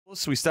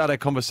So we start our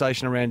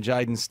conversation around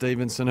Jaidyn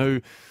Stephenson,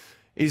 who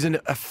is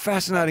a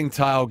fascinating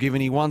tale,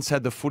 given he once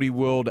had the footy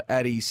world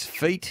at his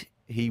feet.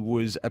 He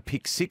was a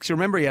pick six.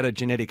 Remember, he had a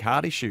genetic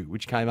heart issue,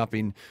 which came up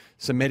in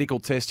some medical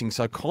testing.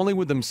 So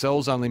Collingwood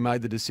themselves only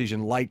made the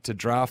decision late to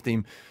draft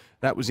him.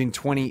 That was in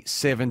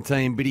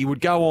 2017. But he would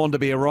go on to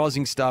be a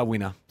rising star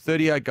winner.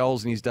 38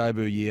 goals in his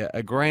debut year,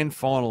 a grand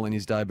final in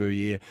his debut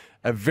year,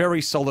 a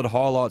very solid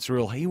highlights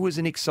reel. He was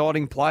an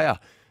exciting player.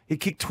 He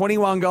kicked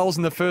 21 goals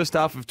in the first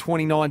half of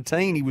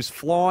 2019. He was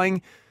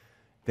flying.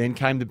 Then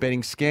came the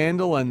betting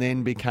scandal and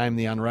then became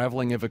the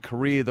unravelling of a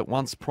career that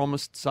once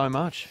promised so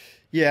much.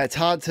 Yeah, it's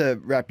hard to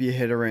wrap your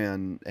head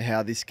around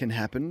how this can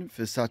happen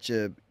for such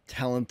a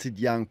talented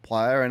young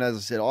player. And as I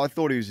said, I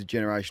thought he was a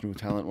generational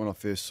talent when I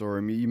first saw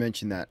him. You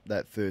mentioned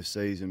that first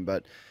season,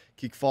 but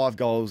kicked 5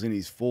 goals in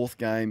his 4th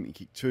game. He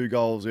kicked 2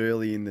 goals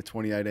early in the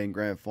 2018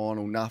 grand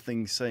final.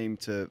 Nothing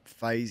seemed to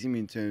faze him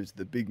in terms of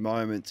the big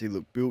moments. He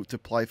looked built to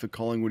play for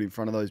Collingwood in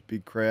front of those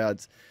big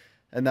crowds.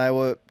 And they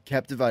were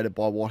captivated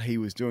by what he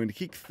was doing. To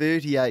kick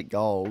 38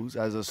 goals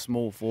as a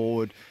small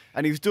forward,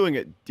 and he was doing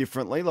it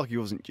differently. Like, he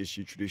wasn't just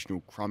your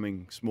traditional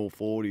crumbing small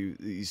forward.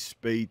 His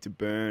speed to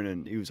burn,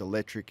 and he was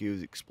electric. He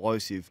was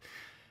explosive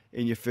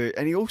in your first.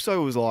 And he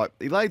also was like,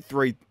 he laid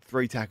three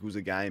tackles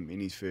a game in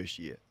his first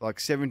year. Like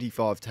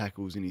 75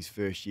 tackles in his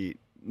first year.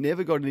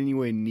 Never got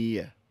anywhere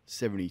near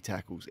 70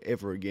 tackles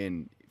ever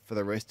again for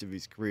the rest of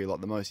his career. Like,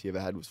 the most he ever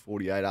had was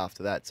 48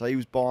 after that. So he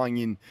was buying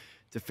in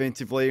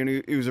defensively, and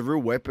he was a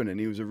real weapon, and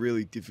he was a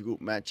really difficult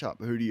matchup.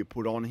 Who do you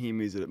put on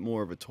him? Is it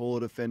more of a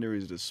taller defender?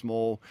 Is it a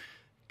small?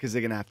 Because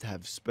they're going to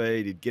have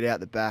speed. He'd get out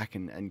the back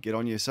and get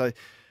on you. So,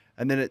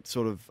 and then it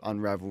sort of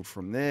unravelled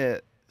from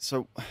there.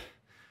 So,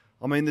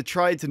 I mean, the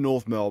trade to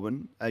North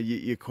Melbourne,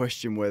 you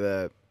question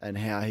whether and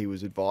how he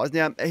was advised.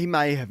 Now, he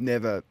may have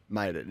never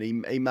made it.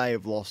 He may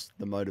have lost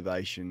the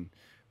motivation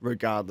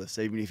regardless,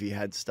 even if he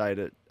had stayed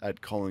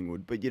at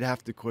Collingwood. But you'd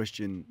have to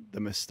question the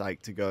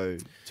mistake to go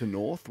to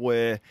North,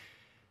 where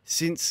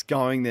since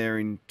going there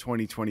in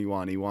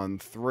 2021, he won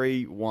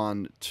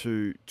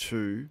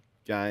 3-1-2-2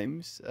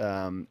 games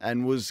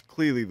and was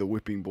clearly the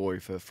whipping boy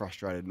for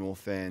frustrated North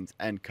fans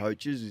and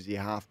coaches. Is he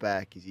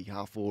halfback? Is he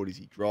half forward? Is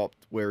he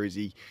dropped? Where is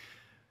he?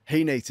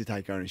 He needs to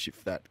take ownership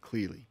for that,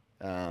 clearly.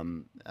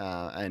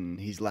 And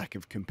his lack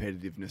of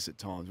competitiveness at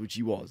times, which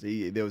he was.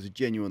 There was a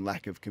genuine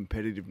lack of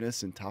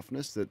competitiveness and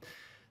toughness. That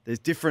there's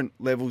different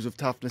levels of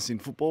toughness in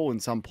football,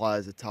 and some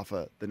players are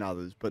tougher than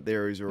others. But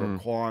there is a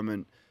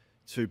requirement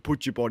to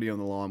put your body on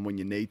the line when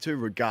you need to,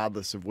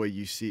 regardless of where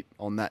you sit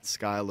on that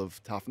scale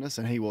of toughness.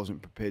 And he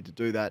wasn't prepared to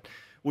do that,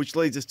 which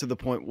leads us to the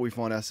point we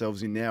find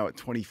ourselves in now at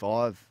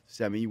 25.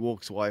 Sammy, he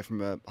walks away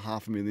from a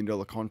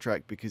 $500,000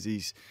 contract because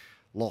he's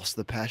lost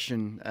the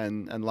passion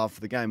and love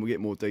for the game. We'll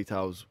get more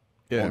details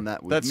on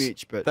that with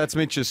Mitch. But that's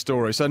Mitch's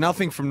story. So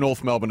nothing from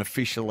North Melbourne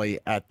officially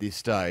at this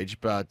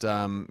stage, but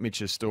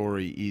Mitch's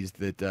story is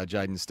that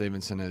Jaidyn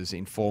Stephenson has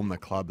informed the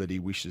club that he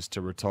wishes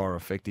to retire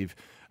effective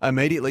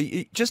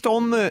immediately. Just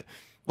on the,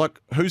 like,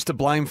 who's to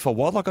blame for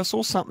what? Like, I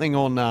saw something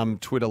on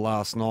Twitter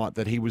last night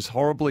that he was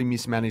horribly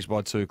mismanaged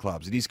by 2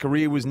 clubs, that his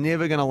career was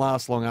never going to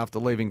last long after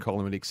leaving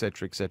Collingwood,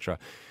 etc., etc.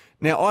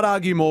 Now, I'd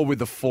argue more with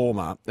the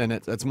former, and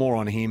it's more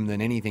on him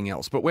than anything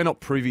else, but we're not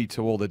privy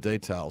to all the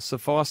details.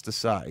 Suffice to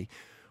say,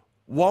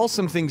 while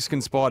some things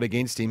conspired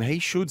against him, he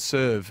should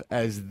serve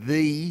as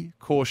the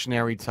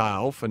cautionary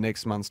tale for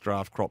next month's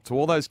draft crop. To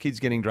all those kids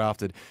getting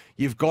drafted,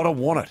 you've got to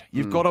want it.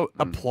 You've got to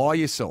apply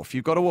yourself.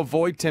 You've got to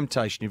avoid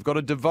temptation. You've got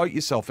to devote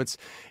yourself.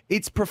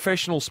 It's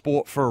professional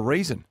sport for a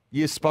reason.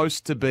 You're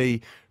supposed to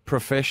be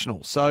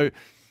professional. So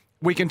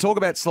we can talk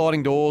about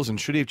sliding doors and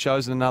should he have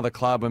chosen another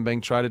club and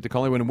being traded to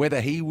Collingwood, and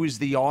whether he was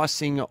the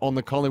icing on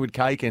the Collingwood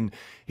cake and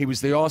he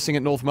was the icing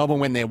at North Melbourne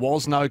when there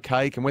was no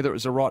cake, and whether it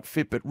was the right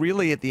fit. But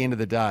really, at the end of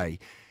the day,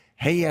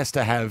 he has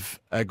to have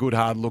a good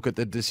hard look at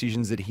the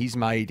decisions that he's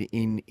made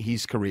in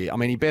his career. I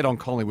mean, he bet on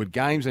Collingwood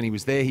games when he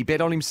was there. He bet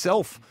on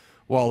himself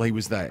while he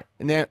was there.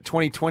 And now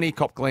 2020,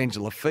 cop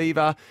glandular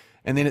fever.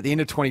 And then at the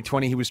end of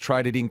 2020, he was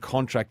traded in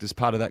contract as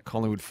part of that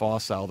Collingwood fire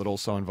sale that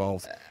also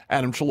involved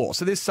Adam Treloar.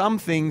 So there's some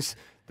things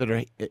that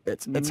are,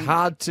 it's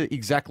hard to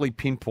exactly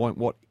pinpoint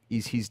what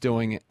is he's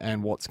doing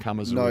and what's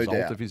come as a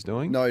result of his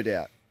doing. No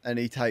doubt. And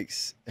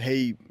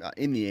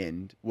in the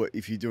end,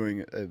 if you're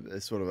doing a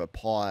sort of a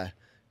pie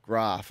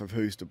graph of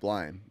who's to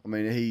blame, I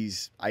mean,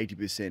 he's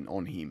 80%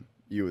 on him,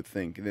 you would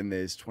think. And then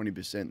there's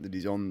 20% that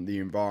is on the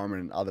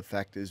environment and other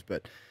factors.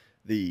 But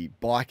the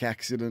bike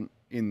accident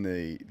in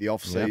the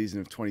off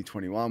season of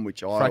 2021, which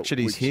fractured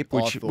his hip,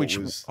 which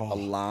was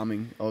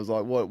alarming. I was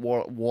like,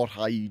 what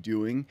are you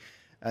doing?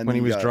 And when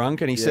he was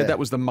drunk, and he said that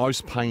was the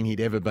most pain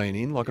he'd ever been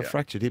in. Like, a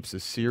fractured hip's a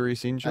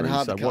serious injury. And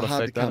hard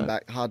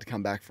to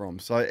come back from.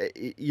 So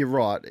you're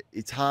right.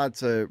 It's hard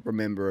to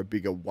remember a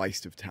bigger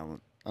waste of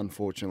talent,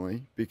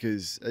 unfortunately,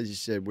 because, as you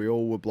said, we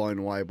all were blown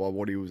away by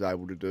what he was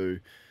able to do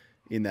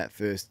in that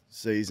first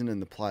season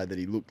and the player that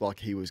he looked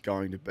like he was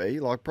going to be.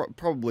 Like,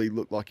 probably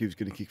looked like he was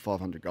going to kick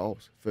 500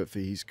 goals for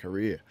his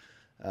career.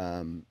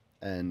 And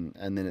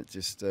then it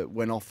just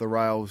went off the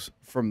rails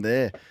from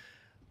there.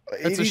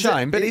 It's a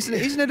shame, but isn't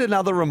it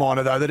another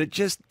reminder though that it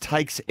just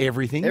takes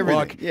everything?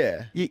 Like,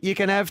 yeah. You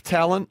can have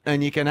talent,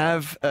 and you can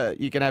have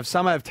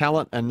some have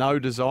talent and no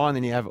desire, and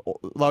then you have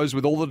those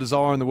with all the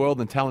desire in the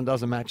world and talent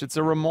doesn't match. It's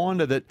a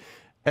reminder that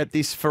at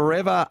this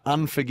forever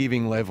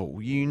unforgiving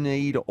level, you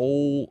need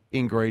all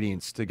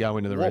ingredients to go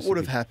into the recipe. What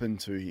would have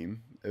happened to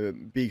him?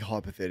 Big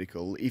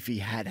hypothetical. If he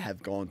had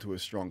have gone to a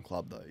strong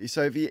club though,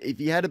 so if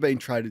he had been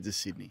traded to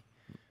Sydney.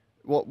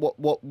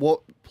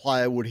 What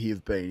player would he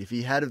have been if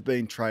he had have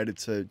been traded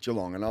to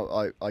Geelong? And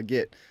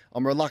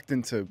I'm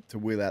reluctant to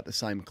wheel out the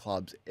same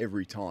clubs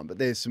every time, but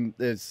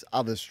there's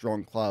other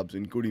strong clubs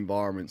and good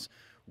environments.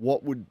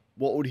 What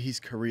would his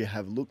career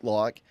have looked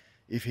like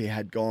if he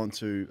had gone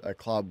to a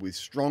club with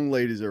strong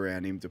leaders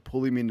around him to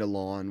pull him into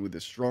line, with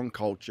a strong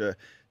culture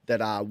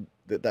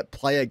that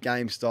play a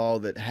game style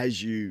that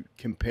has you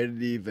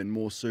competitive and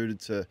more suited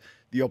to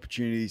the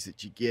opportunities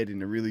that you get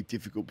in a really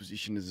difficult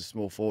position as a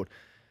small forward?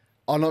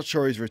 I'm not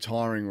sure he's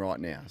retiring right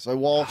now. So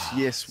whilst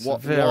hard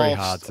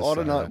to I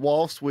don't know, say.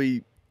 whilst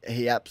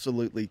he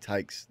absolutely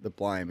takes the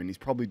blame, and he's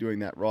probably doing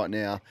that right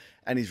now,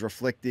 and he's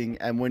reflecting.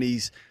 And when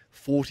he's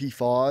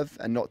 45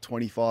 and not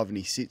 25, and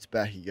he sits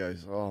back, he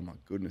goes, "Oh my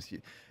goodness!"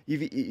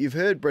 You've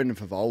heard Brendan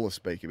Favola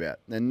speak about,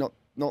 and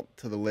not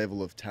to the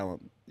level of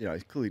talent. You know,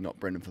 he's clearly not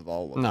Brendan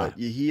Favola, but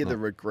you hear the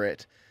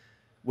regret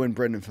when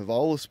Brendan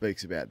Favola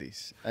speaks about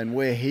this and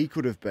where he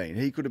could have been.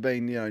 He could have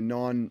been,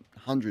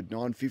 900,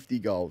 950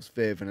 goals,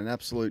 Fev, and an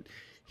absolute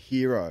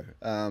hero.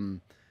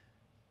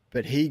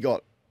 But he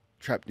got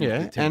trapped in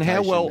the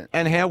temptation.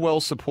 And how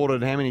well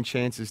supported, how many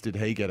chances did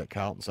he get at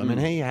Carlton? So, I mean,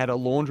 he had a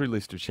laundry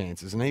list of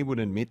chances, and he would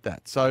admit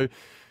that. So,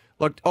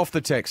 like, off the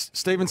text,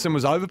 Stephenson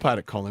was overpaid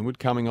at Collingwood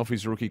coming off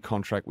his rookie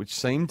contract, which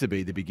seemed to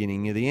be the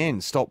beginning of the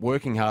end. Stopped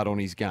working hard on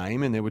his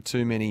game, and there were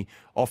too many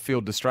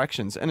off-field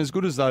distractions. And as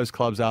good as those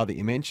clubs are that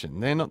you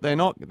mentioned, they're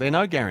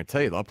no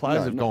guarantee. Like,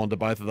 players have gone to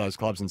both of those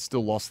clubs and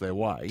still lost their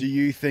way. Do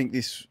you think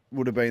this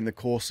would have been the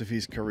course of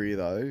his career,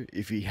 though,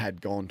 if he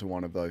had gone to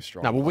one of those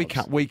strong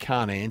clubs? We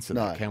can't answer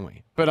that, can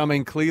we? But, I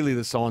mean, clearly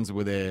the signs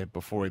were there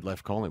before he'd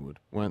left Collingwood,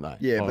 weren't they?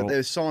 Yeah, but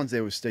there's signs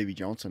there with Stevie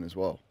Johnson as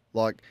well.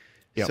 Like...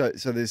 Yep.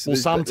 So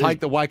there's some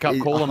take the wake up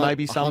call and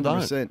maybe some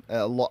 100%.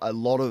 don't. A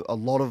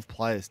lot of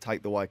players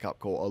take the wake up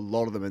call. A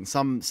lot of them, and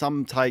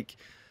some take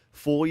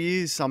 4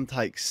 years, some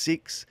take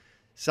 6,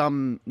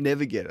 some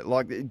never get it.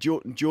 Like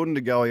Jordan De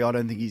Goey, I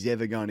don't think he's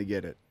ever going to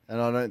get it, and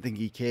I don't think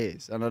he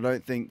cares. And I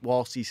don't think,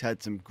 whilst he's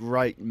had some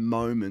great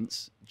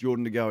moments,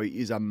 Jordan De Goey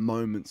is a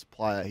moments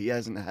player. He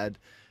hasn't had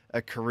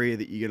a career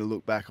that you're going to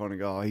look back on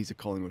and go, oh, he's a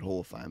Collingwood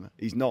Hall of Famer.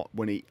 He's not,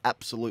 when he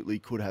absolutely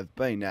could have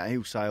been. Now,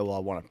 he'll say, well, I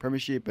won a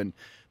premiership and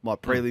my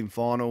prelim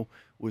final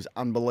was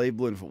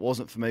unbelievable, and if it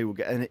wasn't for me, we'll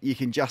get... And you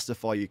can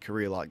justify your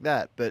career like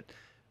that. But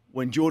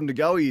when Jordan De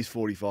Goey is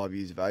 45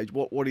 years of age,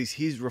 what is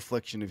his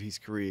reflection of his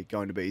career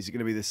going to be? Is it going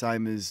to be the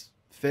same as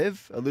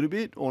Fev a little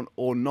bit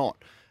or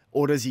not?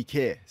 Or does he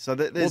care? So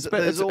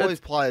there's always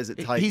players that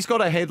take... He's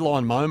got a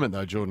headline moment,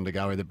 though, Jordan De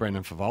Goey, that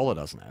Brendan Favola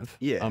doesn't have.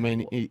 Yeah. I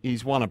mean,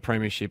 he's won a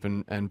premiership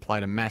and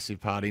played a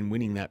massive part in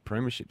winning that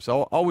premiership.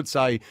 So I would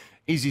say,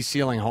 is his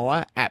ceiling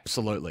higher?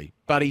 Absolutely.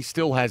 But he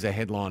still has a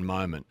headline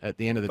moment at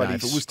the end of the day.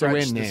 If it was to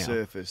end now... the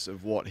surface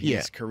of what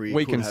his career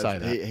we could can have. say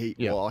that.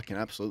 Well, I can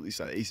absolutely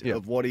say that.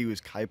 Of what he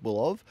was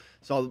capable of.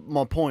 So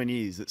my point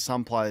is that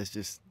some players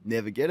just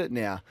never get it.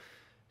 Now,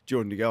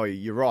 Jordan De Goey,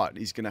 you're right.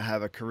 He's going to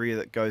have a career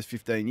that goes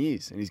 15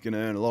 years and he's going to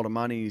earn a lot of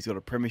money. He's got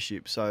a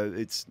premiership. So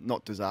it's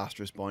not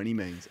disastrous by any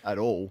means at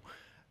all.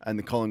 And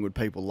the Collingwood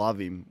people love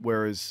him.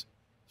 Whereas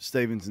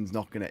Stephenson's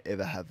not going to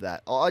ever have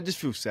that. I just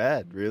feel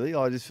sad, really.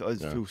 I just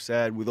feel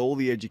sad with all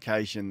the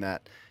education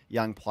that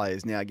young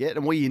players now get.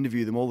 And we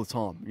interview them all the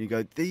time. And you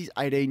go, these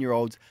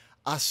 18-year-olds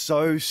are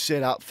so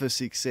set up for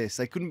success.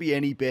 They couldn't be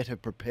any better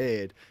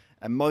prepared.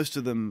 And most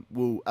of them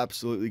will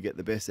absolutely get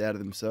the best out of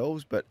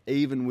themselves. But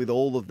even with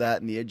all of that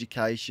and the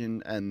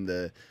education and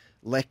the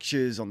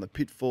lectures on the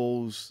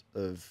pitfalls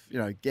of,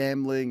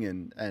 gambling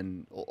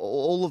and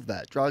all of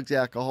that, drugs,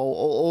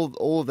 alcohol,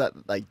 all of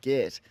that they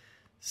get,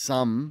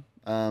 some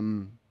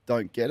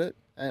don't get it.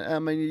 And I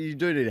mean, you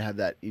do need to have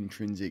that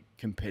intrinsic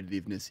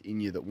competitiveness in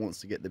you that wants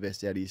to get the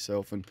best out of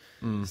yourself. And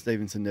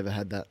Stephenson never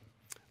had that.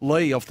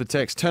 Lee off the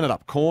text, turn it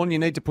up, Corn. You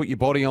need to put your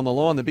body on the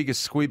line. The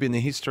biggest squib in the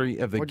history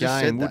of the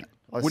game.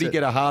 Would he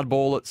get a hard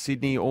ball at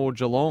Sydney or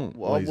Geelong?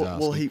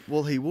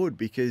 Well, he would,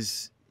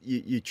 because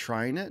you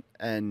train it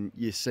and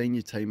your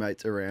senior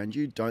teammates around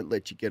you don't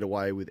let you get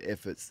away with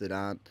efforts that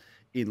aren't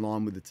in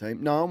line with the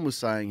team. No one was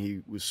saying he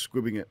was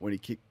squibbing it when he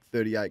kicked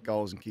 38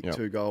 goals and kicked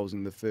 2 goals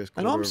in the first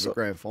quarter of the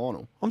grand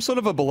final. I'm sort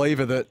of a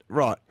believer that,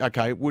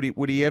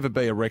 would he ever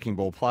be a wrecking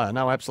ball player?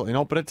 No, absolutely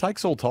not. But it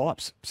takes all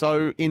types.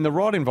 So in the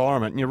right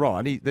environment, and you're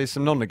right, there's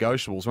some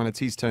non-negotiables. When it's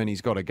his turn,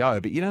 he's got to go.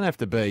 But you don't have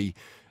to be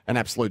an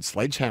absolute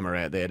sledgehammer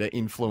out there to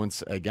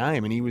influence a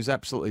game, and he was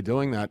absolutely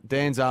doing that.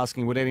 Dan's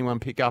asking, would anyone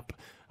pick up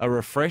a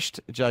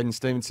refreshed Jaidyn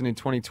Stephenson in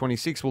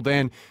 2026? Well,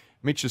 Dan,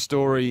 Mitch's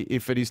story,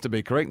 if it is to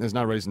be correct, and there's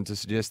no reason to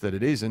suggest that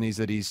it isn't, is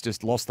that he's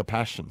just lost the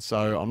passion.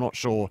 So I'm not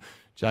sure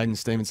Jaidyn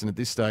Stephenson at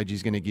this stage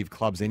is going to give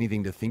clubs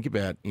anything to think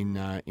about in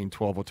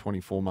 12 or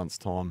 24 months'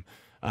 time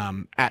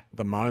at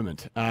the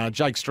moment.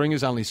 Jake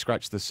Stringer's only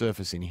scratched the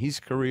surface in his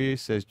career,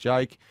 says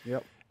Jake.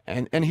 Yep.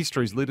 And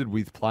history's littered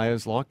with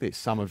players like this.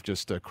 Some have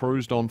just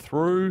cruised on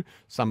through,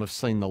 some have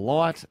seen the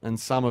light, and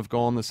some have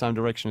gone the same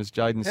direction as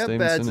Jaidyn Stephenson.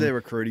 How bad's their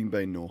recruiting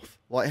been, North?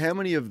 Like, how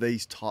many of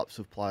these types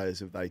of players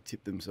have they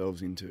tipped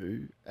themselves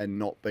into and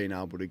not been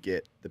able to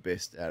get the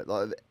best out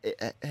of it?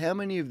 Like, how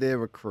many of their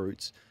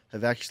recruits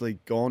have actually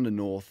gone to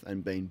North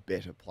and been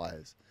better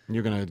players?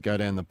 You're going to go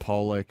down the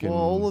Pollock and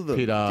all of them.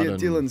 Pittard and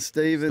Dylan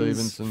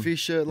Stevens, Stevenson.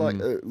 Fisher,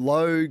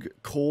 Logue,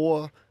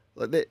 Core,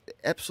 like they're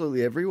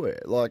absolutely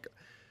everywhere. Like,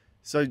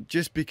 so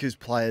just because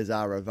players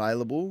are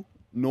available,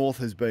 North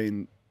has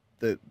been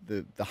the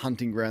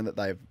hunting ground that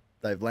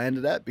they've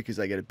landed at because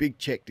they get a big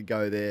check to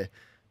go there,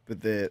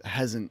 but there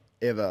hasn't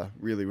ever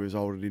really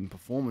resulted in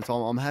performance.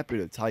 I'm happy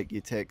to take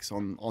your texts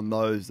on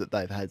those that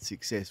they've had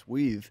success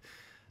with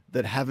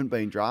that haven't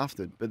been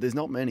drafted, but there's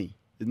not many.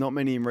 There's not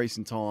many in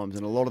recent times,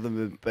 and a lot of them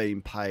have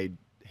been paid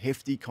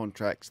hefty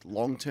contracts,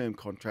 long-term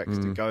contracts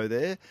to go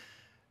there.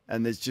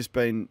 And there's just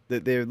been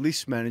their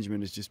list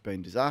management has just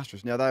been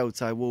disastrous. Now they would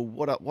say, well,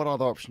 what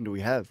other option do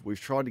we have? We've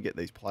tried to get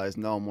these players,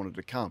 no one wanted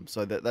to come.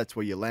 So that's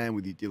where you land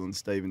with your Dylan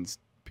Stevens,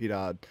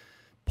 Pittard,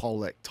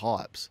 Pollock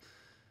types.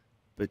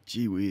 But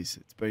gee whiz,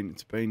 it's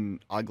been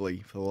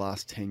ugly for the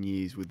last 10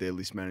 years with their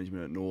list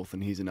management at North,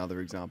 and here's another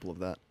example of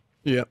that.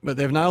 Yeah, but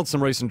they've nailed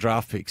some recent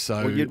draft picks,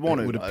 so well, you'd want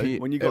it to would appear,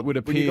 when you got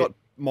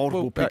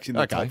multiple picks in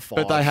the top five.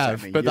 But they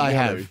have. Sammy, but they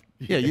have. To.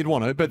 Yeah, you'd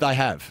want to, but they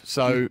have.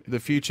 So the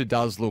future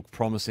does look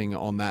promising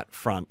on that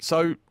front.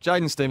 So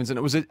Jaidyn Stephenson,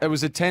 it was a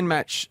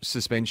 10-match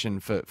suspension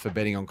for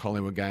betting on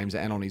Collingwood games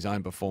and on his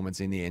own performance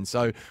in the end.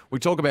 So we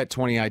talk about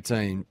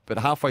 2018, but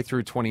halfway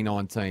through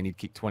 2019, he'd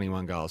kicked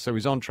 21 goals. So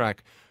he's on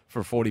track for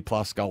a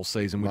 40-plus goal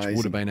season, which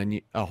would have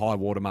been a high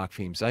watermark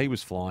for him. So he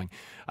was flying.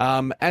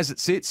 As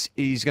it sits,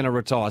 he's going to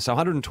retire. So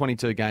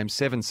 122 games,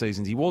 7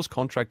 seasons. He was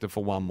contracted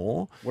for one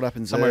more. What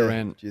happens somewhere there,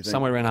 around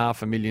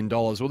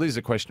 $500,000. Well, this is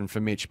a question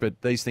for Mitch,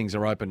 but these things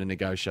are open to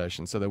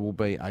negotiation, so there will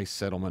be a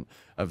settlement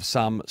of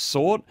some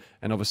sort.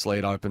 And obviously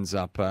it opens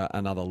up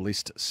another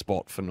list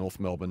spot for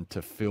North Melbourne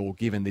to fill,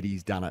 given that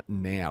he's done it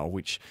now,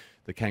 which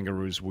the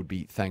Kangaroos would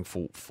be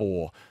thankful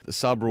for. The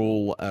sub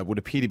rule would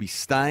appear to be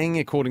staying,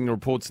 according to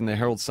reports in the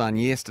Herald Sun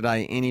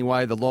yesterday.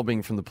 Anyway, the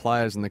lobbying from the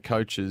players and the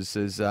coaches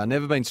has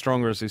never been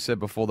stronger, as we said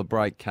before the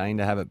break, Kane,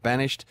 to have it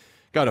banished.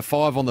 Go to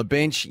 5 on the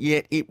bench,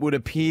 yet it would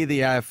appear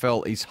the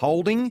AFL is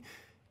holding.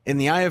 In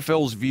the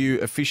AFL's view,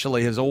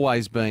 officially has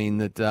always been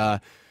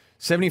that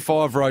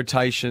 75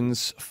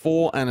 rotations,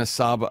 4 and a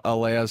sub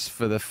allows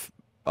for the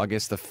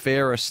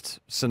fairest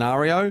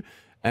scenario,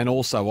 and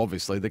also,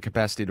 obviously, the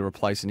capacity to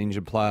replace an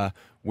injured player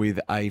with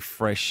a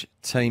fresh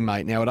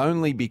teammate. Now, it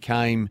only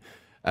became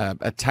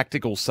a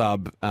tactical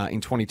sub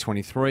in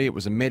 2023. It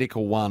was a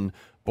medical one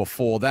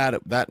before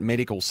that. That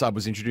medical sub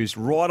was introduced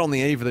right on the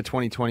eve of the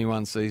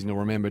 2021 season. You'll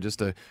remember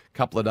just a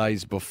couple of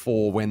days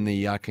before, when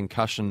the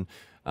concussion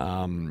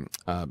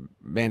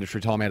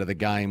mandatory time out of the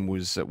game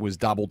was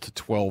doubled to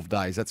 12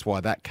 days. That's why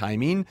that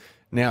came in.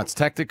 Now it's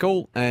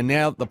tactical, and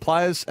now the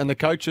players and the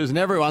coaches and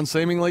everyone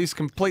seemingly is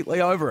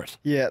completely over it.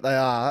 Yeah, they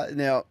are.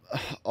 Now,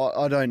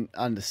 I don't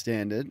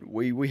understand it.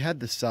 We had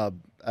the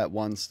sub at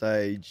one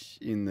stage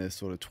in the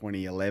sort of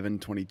 2011,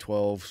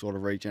 2012 sort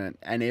of region,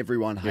 and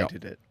everyone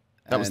hated it.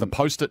 That was the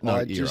post-it note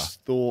era. I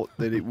just thought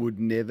that it would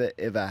never,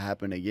 ever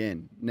happen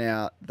again.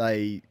 Now,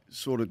 they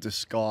sort of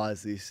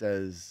disguise this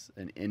as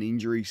an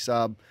injury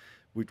sub,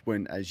 which,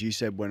 when, as you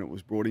said, when it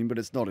was brought in, but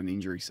it's not an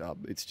injury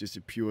sub. It's just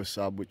a pure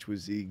sub, which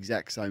was the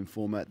exact same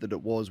format that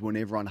it was when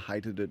everyone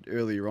hated it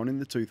earlier on in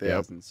the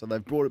 2000s. Yep. So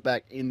they've brought it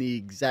back in the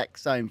exact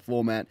same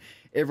format.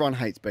 Everyone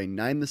hates being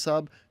named the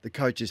sub. The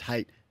coaches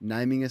hate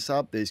naming a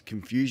sub. There's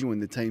confusion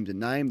when the teams are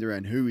named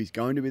around who is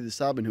going to be the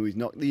sub and who is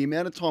not. The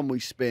amount of time we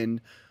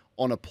spend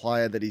on a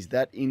player that is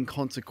that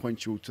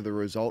inconsequential to the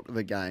result of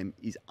a game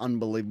is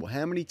unbelievable.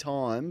 How many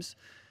times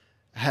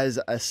has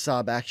a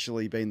sub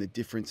actually been the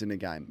difference in a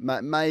game?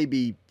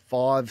 Maybe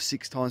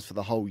 5-6 times for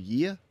the whole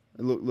year.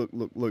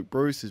 Luke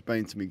Bruce has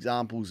been some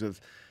examples of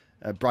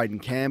Braden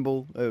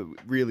Campbell,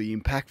 really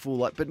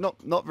impactful. But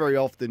not very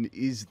often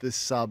is the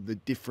sub the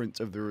difference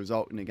of the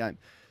result in a game.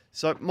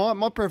 So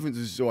my preference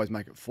is to always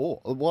make it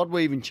 4. Why do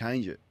we even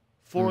change it?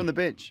 4 on the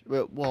bench.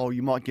 Well,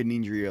 you might get an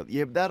injury early.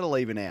 Yeah, but that'll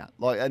even out.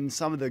 And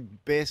some of the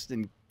best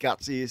and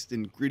gutsiest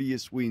and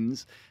grittiest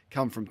wins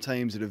come from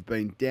teams that have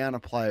been down a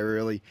player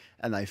early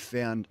and they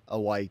found a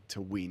way to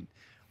win.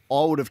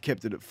 I would have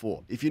kept it at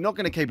 4. If you're not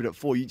going to keep it at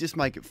 4, you just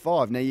make it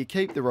 5. Now, you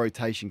keep the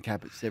rotation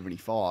cap at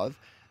 75,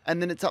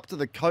 and then it's up to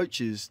the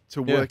coaches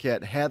to work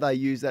out how they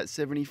use that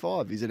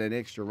 75. Is it an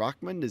extra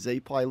ruckman? Does he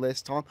play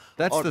less time?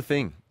 That's the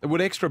thing.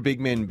 Would extra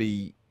big men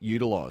be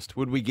utilised?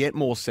 Would we get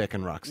more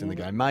second rucks in the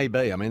game?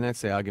 Maybe. I mean,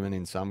 that's the argument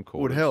in some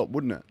quarters. Would help,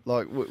 wouldn't it?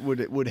 Like,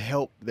 it would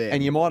help there.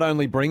 And you might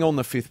only bring on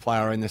the fifth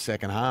player in the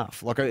second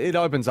half. Like, it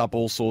opens up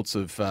all sorts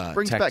of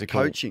brings tactical back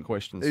coaching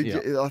questions.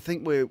 I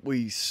think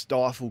we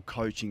stifle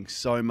coaching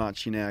so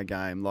much in our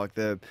game. Like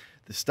the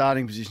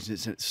starting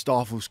positions, it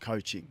stifles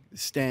coaching. The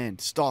stand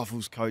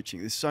stifles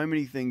coaching. There's so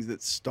many things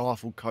that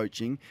stifle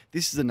coaching.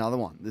 This is another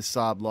one. The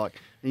sub, like,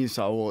 and you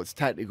say, well, it's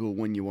tactical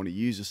when you want to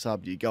use a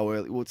sub. You go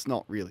early. Well, it's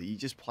not really. You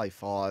just play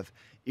 5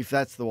 if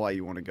that's the way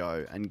you want to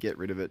go and get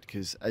rid of it.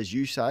 Because as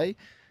you say,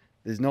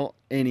 there's not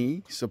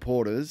any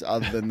supporters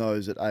other than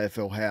those at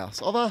AFL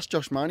House. I've asked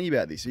Josh Marnie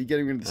about this. Are you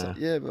getting rid of this?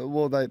 Yeah, but,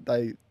 well,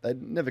 they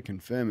never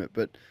confirm it.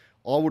 But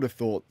I would have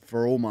thought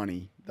for all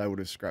money they would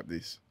have scrapped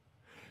this.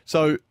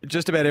 So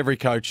just about every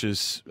coach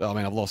is, I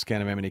mean, I've lost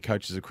count of how many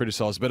coaches are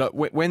criticised, but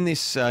when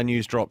this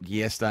news dropped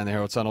yesterday in the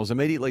Herald Sun, I was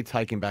immediately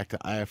taken back to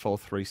AFL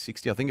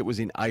 360. I think it was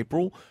in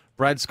April.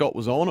 Brad Scott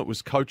was on. It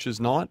was coach's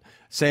night.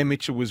 Sam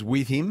Mitchell was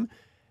with him,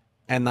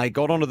 and they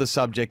got onto the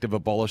subject of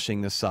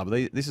abolishing the sub.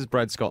 This is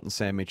Brad Scott and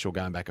Sam Mitchell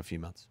going back a few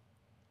months.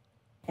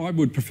 I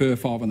would prefer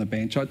 5 on the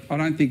bench. I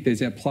don't think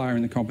there's a player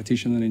in the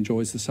competition that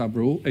enjoys the sub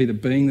rule, either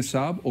being the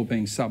sub or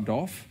being subbed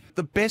off.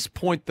 The best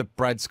point that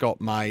Brad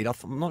Scott made,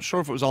 I'm not sure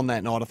if it was on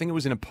that night, I think it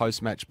was in a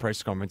post-match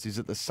press conference, is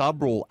that the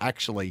sub rule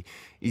actually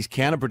is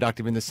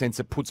counterproductive in the sense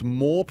it puts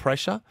more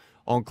pressure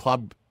on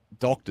club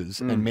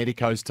doctors and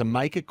medicos to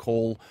make a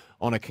call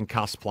on a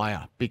concussed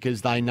player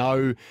because they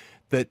know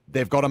that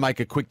they've got to make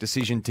a quick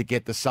decision to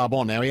get the sub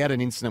on. Now, he had an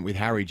incident with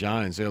Harry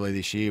Jones earlier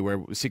this year where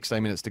it was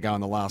 16 minutes to go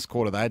in the last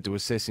quarter. They had to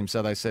assess him,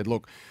 so they said,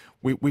 look,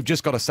 we've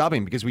just got to sub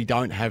him because we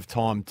don't have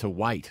time to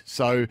wait.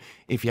 So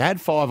if you had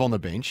 5 on the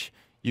bench,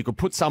 you could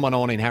put someone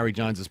on in Harry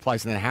Jones's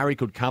place and then Harry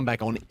could come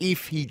back on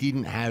if he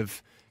didn't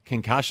have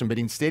concussion. But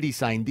instead he's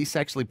saying this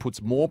actually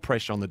puts more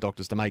pressure on the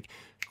doctors to make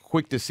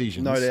quick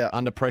decisions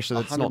under pressure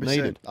that's not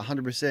needed.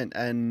 100%.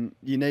 And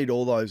you need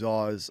all those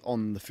eyes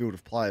on the field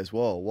of play as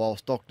well.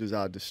 Whilst doctors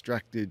are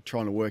distracted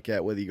trying to work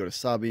out whether you got to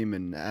sub him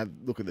and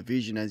look at the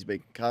vision, has he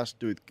been concussed,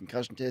 do the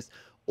concussion test,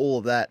 all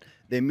of that,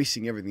 they're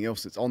missing everything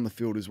else that's on the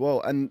field as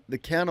well. And the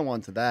counter one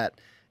to that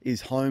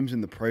is Holmes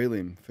in the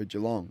prelim for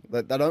Geelong.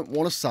 They don't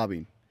want to sub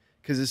him.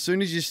 Because as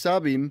soon as you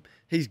sub him,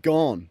 he's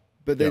gone.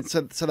 But then,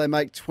 so they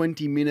make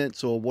 20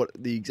 minutes or what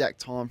the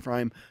exact time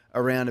frame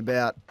around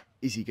about,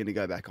 is he going to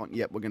go back on?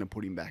 Yep, we're going to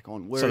put him back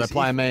on. Whereas so they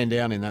play a man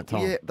down in that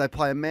time? Yeah, they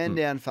play a man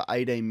down for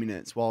 18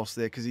 minutes whilst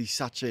there because he's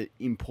such an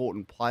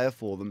important player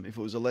for them. If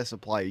it was a lesser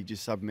player, you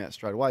just sub him out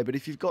straight away. But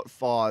if you've got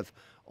 5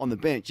 on the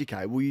bench,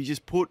 okay, well, you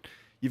just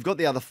you've got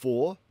the other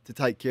 4 to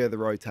take care of the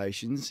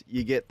rotations.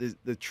 You get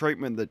the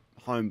treatment that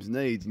Holmes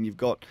needs and you've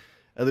got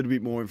a little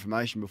bit more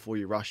information before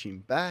you rush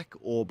him back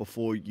or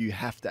before you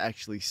have to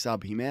actually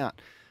sub him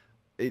out.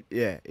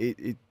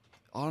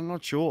 I'm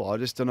not sure. I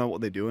just don't know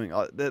what they're doing.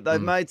 They've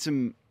made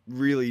some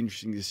really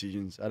interesting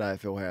decisions at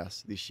AFL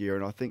House this year,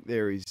 and I think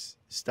there is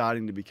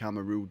starting to become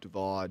a real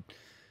divide,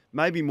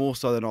 maybe more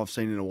so than I've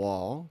seen in a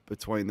while,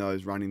 between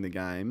those running the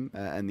game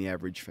and the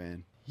average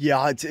fan.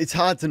 Yeah, it's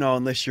hard to know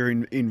unless you're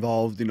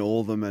involved in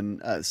all of them,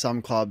 and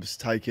some clubs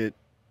take it,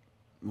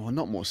 well,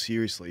 not more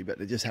seriously, but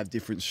they just have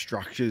different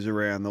structures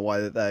around the way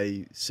that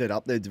they set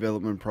up their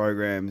development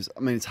programs. I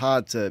mean, it's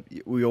hard to,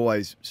 we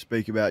always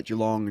speak about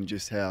Geelong and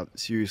just how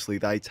seriously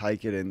they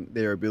take it and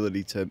their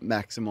ability to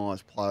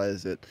maximise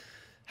players that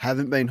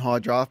haven't been high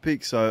draft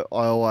picks. So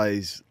I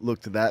always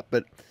look to that.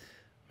 But,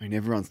 I mean,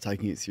 everyone's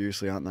taking it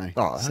seriously, aren't they?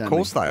 Oh, of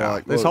course they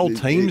are. There's whole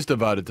teams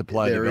devoted to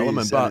player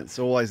development. But it's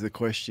always the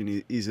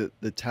question, is it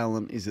the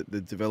talent? Is it the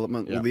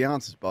development? Well, the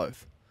answer's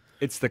both.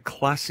 It's the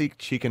classic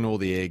chicken or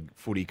the egg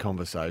footy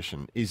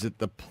conversation. Is it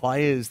the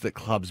players that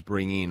clubs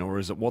bring in or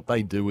is it what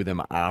they do with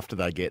them after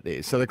they get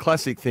there? So the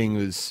classic thing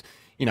was,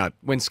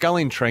 when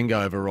Scully and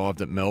Trengove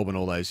arrived at Melbourne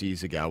all those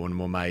years ago and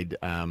were made,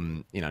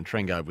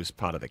 Trengove was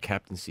part of the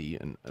captaincy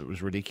and it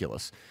was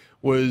ridiculous,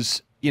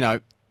 was,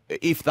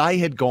 if they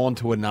had gone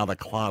to another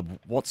club,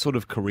 what sort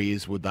of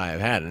careers would they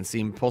have had? And it's the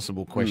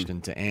impossible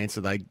question to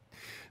answer.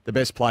 The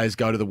best players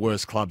go to the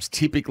worst clubs,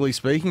 typically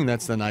speaking.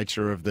 That's the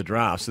nature of the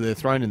draft. So they're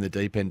thrown in the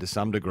deep end to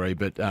some degree.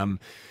 But,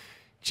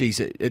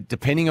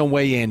 depending on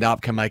where you end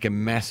up can make a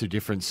massive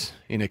difference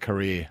in a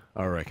career,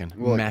 I reckon.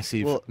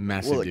 Massive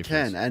difference. Well, it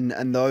can.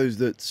 And those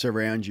that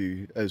surround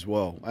you as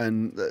well.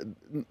 And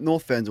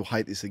North fans will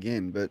hate this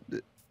again, but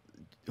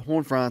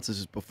Horn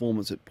Francis's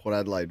performance at Port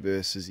Adelaide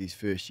versus his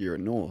first year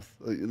at North,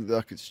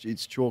 like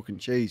it's chalk and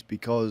cheese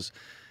because...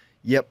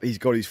 Yep, he's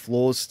got his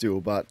flaws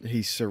still, but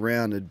he's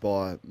surrounded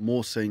by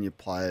more senior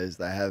players.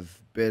 They have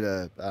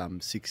better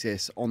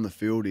success on the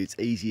field. It's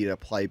easier to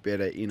play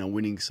better in a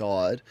winning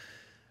side.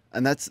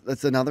 And that's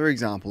another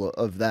example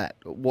of that.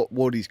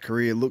 What his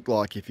career looked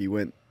like if he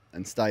went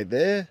and stayed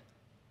there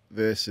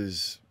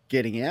versus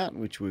getting out,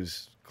 which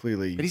was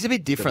clearly. But he's a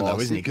bit different, though,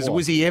 isn't he? Because divisive.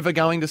 was he ever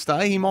going to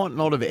stay? He might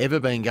not have ever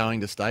been going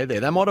to stay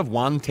there. They might have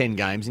won 10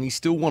 games and he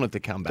still wanted to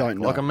come back. Don't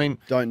know. Like, I mean,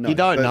 don't know. You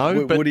don't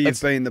know. But would he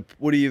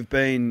have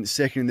been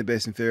second in the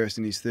best and fairest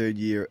in his third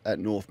year at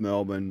North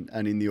Melbourne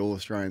and in the All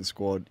Australian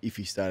squad if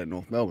he stayed at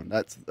North Melbourne?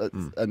 That's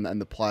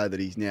and the player that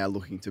he's now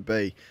looking to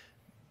be.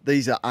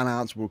 These are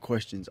unanswerable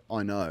questions,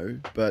 I know,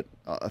 but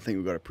I think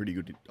we've got a pretty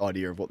good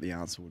idea of what the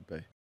answer would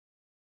be.